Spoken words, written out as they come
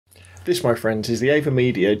This, my friends, is the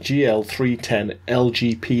Avermedia GL310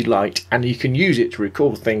 LGP Lite, and you can use it to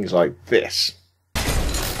record things like this.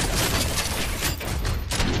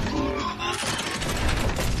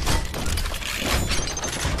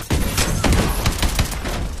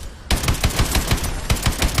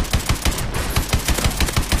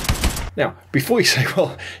 Now, before you say,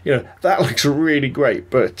 well, that looks really great,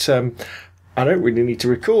 but I don't really need to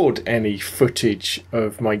record any footage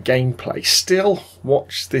of my gameplay. Still,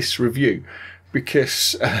 watch this review,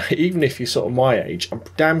 because even if you're sort of my age, I'm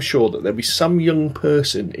damn sure that there'll be some young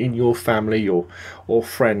person in your family or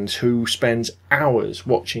friends who spends hours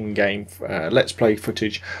watching Let's Play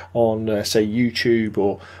footage on, say,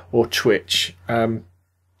 YouTube or Twitch, and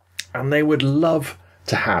they would love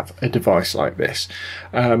to have a device like this,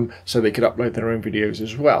 so they could upload their own videos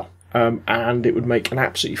as well. And it would make an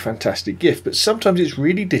absolutely fantastic gift. But sometimes it's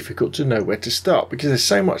really difficult to know where to start, because there's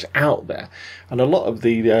so much out there, and a lot of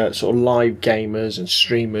the sort of live gamers and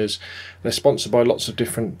streamers, they're sponsored by lots of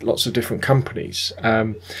different companies.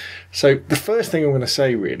 So the first thing I'm going to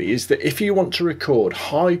say really is that if you want to record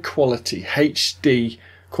high quality HD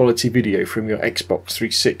quality video from your Xbox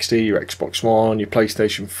 360, your Xbox One, your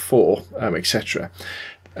PlayStation 4, etc.,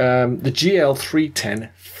 the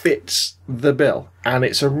GL310 fits the bill, and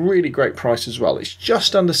it's a really great price as well. It's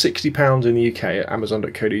just under £60 in the UK at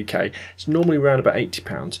amazon.co.uk. It's normally around about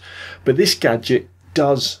 £80, but this gadget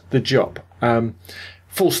does the job.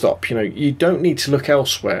 Full stop. You don't need to look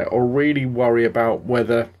elsewhere or really worry about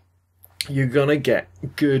whether you're going to get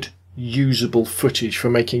good usable footage for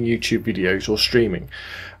making YouTube videos or streaming.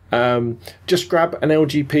 Just grab an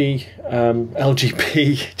LGP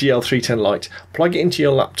GL310 Lite, plug it into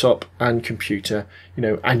your laptop and computer,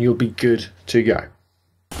 and you'll be good to go.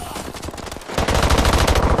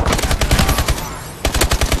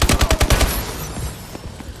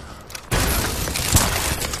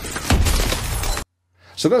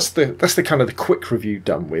 So that's the kind of the quick review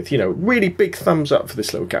done with. Really big thumbs up for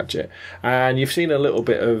this little gadget. And you've seen a little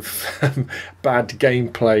bit of bad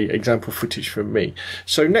gameplay example footage from me.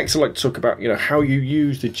 So next I'd like to talk about how you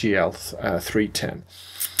use the GL310.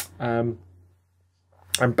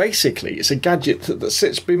 And basically it's a gadget that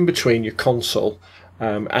sits in between your console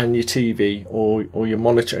and your TV or your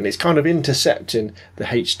monitor, and it's kind of intercepting the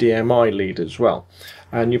HDMI lead as well.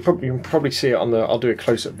 And you can probably see it on I'll do a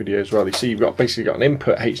close-up video as well. You see you've basically got an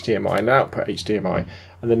input HDMI and an output HDMI,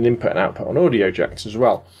 and then an input and output on audio jacks as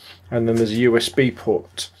well. And then there's a USB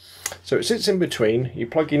port. So it sits in between. You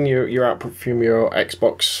plug in your output from your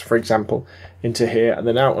Xbox, for example, into here, and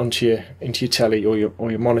then out into your telly or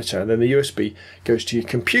your monitor, and then the USB goes to your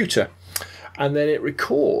computer. And then it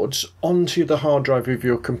records onto the hard drive of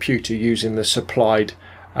your computer using the supplied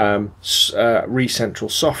ReCentral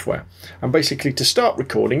software. And basically, to start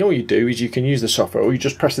recording, all you do is you can use the software, or you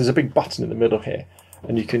just press, there's a big button in the middle here,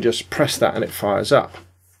 and you can just press that and it fires up.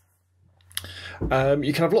 You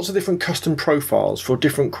can have lots of different custom profiles for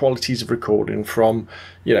different qualities of recording, from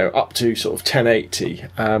up to sort of 1080,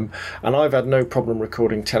 and I've had no problem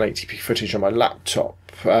recording 1080p footage on my laptop.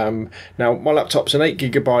 Now my laptop's an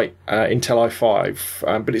 8GB Intel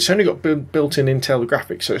i5, but it's only got built-in Intel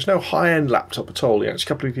graphics, so it's no high-end laptop at all. It's a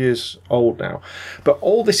couple of years old now, but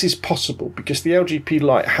all this is possible because the LGP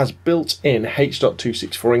Lite has built-in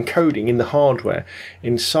H.264 encoding in the hardware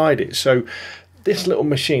inside it. So this little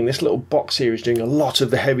machine, this little box here, is doing a lot of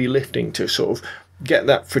the heavy lifting to sort of get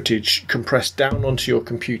that footage compressed down onto your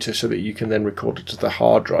computer so that you can then record it to the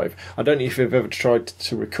hard drive. I don't know if you've ever tried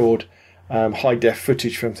to record high-def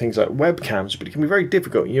footage from things like webcams, but it can be very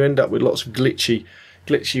difficult. You end up with lots of glitchy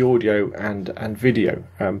audio and video.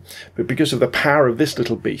 But because of the power of this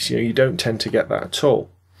little beast, you don't tend to get that at all.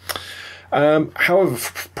 However,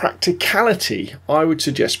 for practicality, I would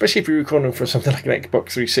suggest, especially if you're recording for something like an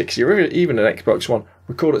Xbox 360 or even an Xbox One,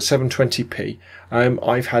 record at 720p.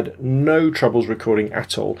 I've had no troubles recording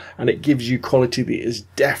at all, and it gives you quality that is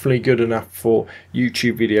definitely good enough for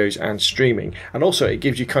YouTube videos and streaming. And also it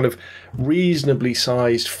gives you kind of reasonably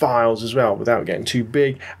sized files as well without getting too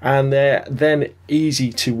big, and they're then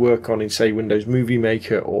easy to work on in, say, Windows Movie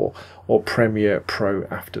Maker or Premiere Pro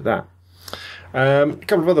after that. A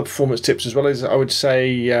couple of other performance tips as well is, I would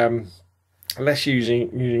say, unless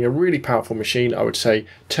using a really powerful machine, I would say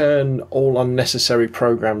turn all unnecessary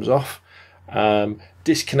programs off.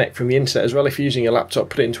 Disconnect from the internet as well. If you're using a laptop,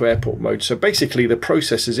 put it into airport mode. So basically the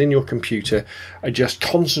processors in your computer are just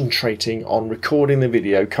concentrating on recording the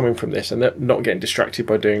video coming from this, and they're not getting distracted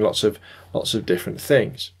by doing lots of different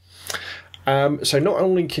things. So not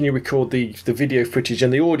only can you record the video footage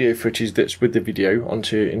and the audio footage that's with the video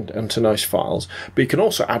onto nice files, but you can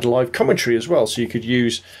also add live commentary as well. So you could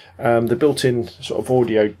use the built-in sort of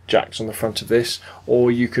audio jacks on the front of this,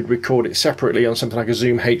 or you could record it separately on something like a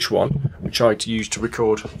Zoom H1, which I use to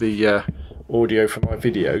record the audio for my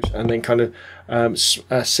videos, and then kind of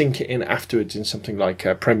sync it in afterwards in something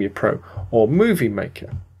like Premiere Pro or Movie Maker.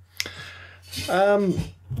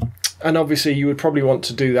 And obviously you would probably want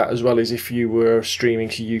to do that as well as if you were streaming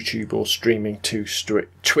to YouTube or streaming to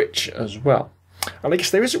Twitch as well. And I guess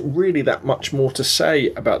there isn't really that much more to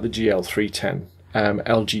say about the GL310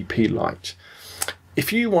 LGP Lite.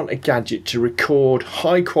 If you want a gadget to record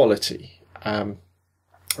high quality,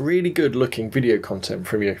 really good looking video content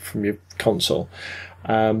from your console,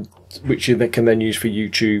 which you can then use for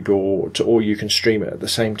YouTube, or you can stream it at the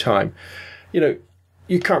same time,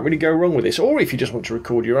 you can't really go wrong with this. Or if you just want to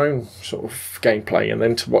record your own sort of gameplay and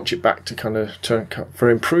then to watch it back to kind of for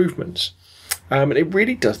improvements, and it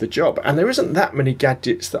really does the job. And there isn't that many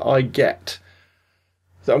gadgets that I get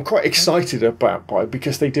that I'm quite excited by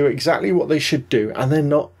because they do exactly what they should do, and they're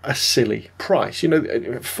not a silly price.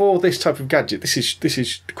 For this type of gadget, this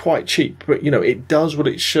is quite cheap, but it does what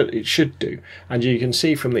it should do, and you can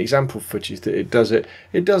see from the example footage that it does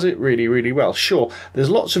it really, really well. Sure,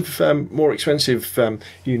 there's lots of more expensive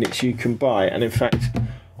units you can buy, and in fact,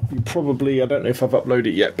 you probably, I don't know if I've uploaded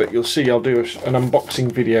it yet, but you'll see I'll do an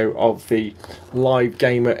unboxing video of the Live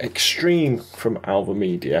Gamer Extreme from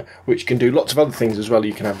Avermedia, which can do lots of other things as well.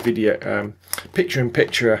 You can have video,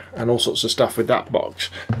 picture-in-picture and all sorts of stuff with that box.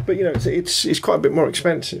 But it's quite a bit more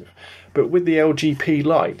expensive. But with the LGP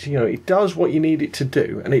Lite, it does what you need it to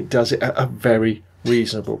do, and it does it at a very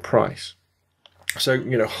reasonable price. So,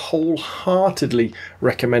 wholeheartedly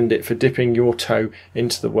recommend it for dipping your toe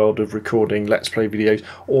into the world of recording Let's Play videos,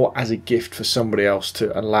 or as a gift for somebody else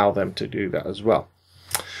to allow them to do that as well.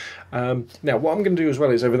 Now, what I'm going to do as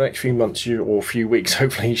well is over the next few months or few weeks,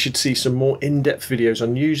 hopefully, you should see some more in-depth videos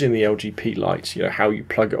on using the LGP Lite, how you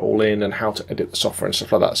plug it all in and how to edit the software and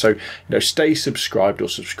stuff like that. So, stay subscribed, or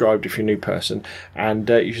subscribed if you're a new person, and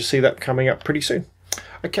you should see that coming up pretty soon.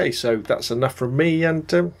 Okay, so that's enough from me, and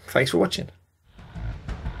thanks for watching.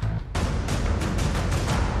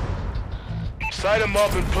 Sight them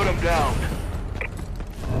up and put them down.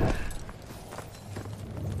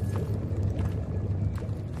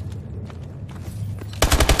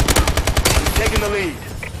 He's taking the lead.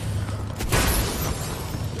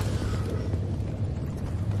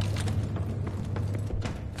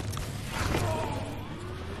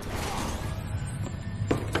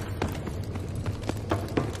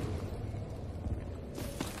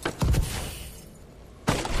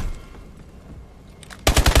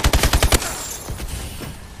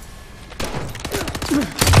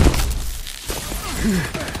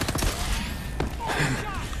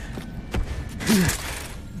 Hmm.